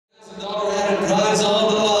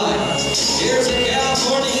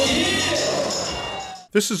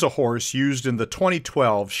This is a horse used in the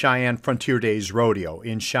 2012 Cheyenne Frontier Days Rodeo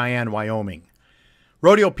in Cheyenne, Wyoming.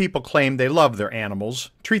 Rodeo people claim they love their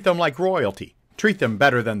animals, treat them like royalty, treat them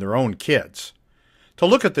better than their own kids. To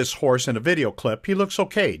look at this horse in a video clip, he looks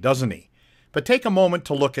okay, doesn't he? But take a moment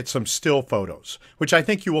to look at some still photos, which I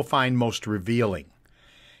think you will find most revealing.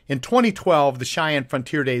 In 2012, the Cheyenne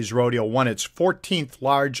Frontier Days Rodeo won its 14th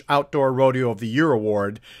Large Outdoor Rodeo of the Year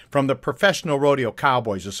award from the Professional Rodeo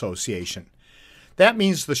Cowboys Association. That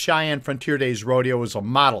means the Cheyenne Frontier Days Rodeo is a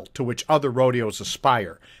model to which other rodeos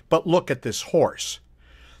aspire. But look at this horse.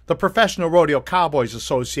 The Professional Rodeo Cowboys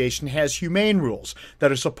Association has humane rules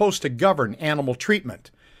that are supposed to govern animal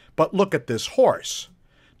treatment. But look at this horse.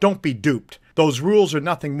 Don't be duped. Those rules are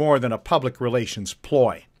nothing more than a public relations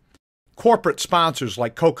ploy. Corporate sponsors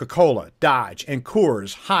like Coca-Cola, Dodge, and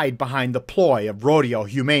Coors hide behind the ploy of rodeo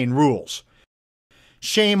humane rules.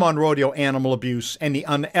 Shame on rodeo animal abuse and the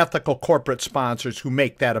unethical corporate sponsors who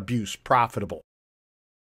make that abuse profitable.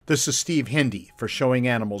 This is Steve Hindy for Showing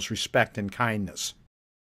Animals Respect and Kindness.